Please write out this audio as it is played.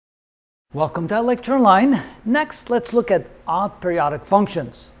Welcome to our lecture online. Next, let's look at odd periodic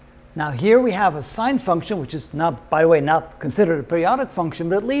functions. Now here we have a sine function, which is not, by the way, not considered a periodic function,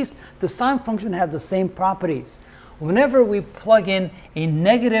 but at least the sine function has the same properties. Whenever we plug in a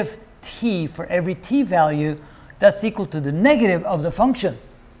negative t for every t value, that's equal to the negative of the function.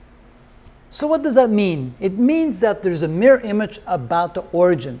 So what does that mean? It means that there's a mirror image about the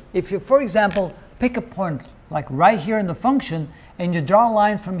origin. If you, for example, pick a point like right here in the function, and you draw a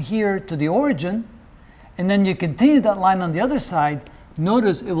line from here to the origin, and then you continue that line on the other side,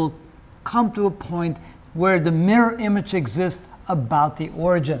 notice it will come to a point where the mirror image exists about the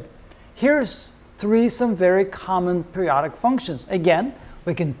origin. Here's some very common periodic functions. Again,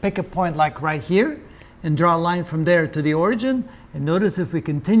 we can pick a point like right here and draw a line from there to the origin, and notice if we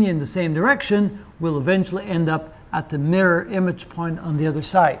continue in the same direction, we'll eventually end up at the mirror image point on the other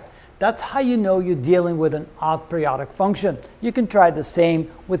side. That's how you know you're dealing with an odd periodic function. You can try the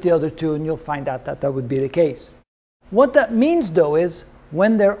same with the other two and you'll find out that that would be the case. What that means though is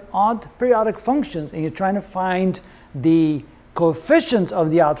when they're odd periodic functions and you're trying to find the coefficients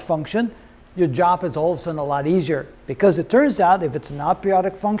of the odd function, your job is all of a sudden a lot easier, because it turns out if it's an odd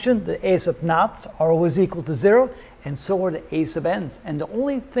periodic function, the a sub naughts are always equal to 0, and so are the a sub n's. And the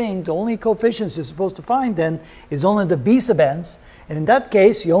only coefficients you're supposed to find then is only the b sub n's. And in that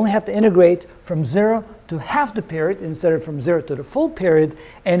case, you only have to integrate from 0 to half the period instead of from 0 to the full period,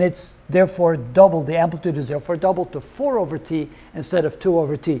 and it's therefore double. The amplitude is therefore doubled to 4 over t instead of 2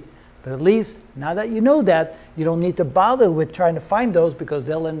 over t. But at least, now that you know that, you don't need to bother with trying to find those because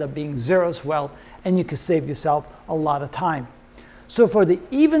they'll end up being 0 as well, and you can save yourself a lot of time. So for the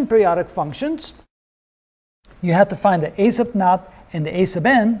even periodic functions, you have to find the a sub naught and the a sub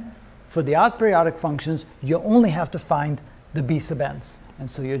n. For the odd periodic functions, you only have to find the b sub n's. And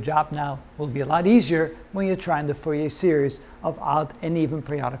so your job now will be a lot easier when you're trying the Fourier series of odd and even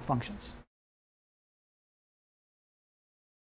periodic functions.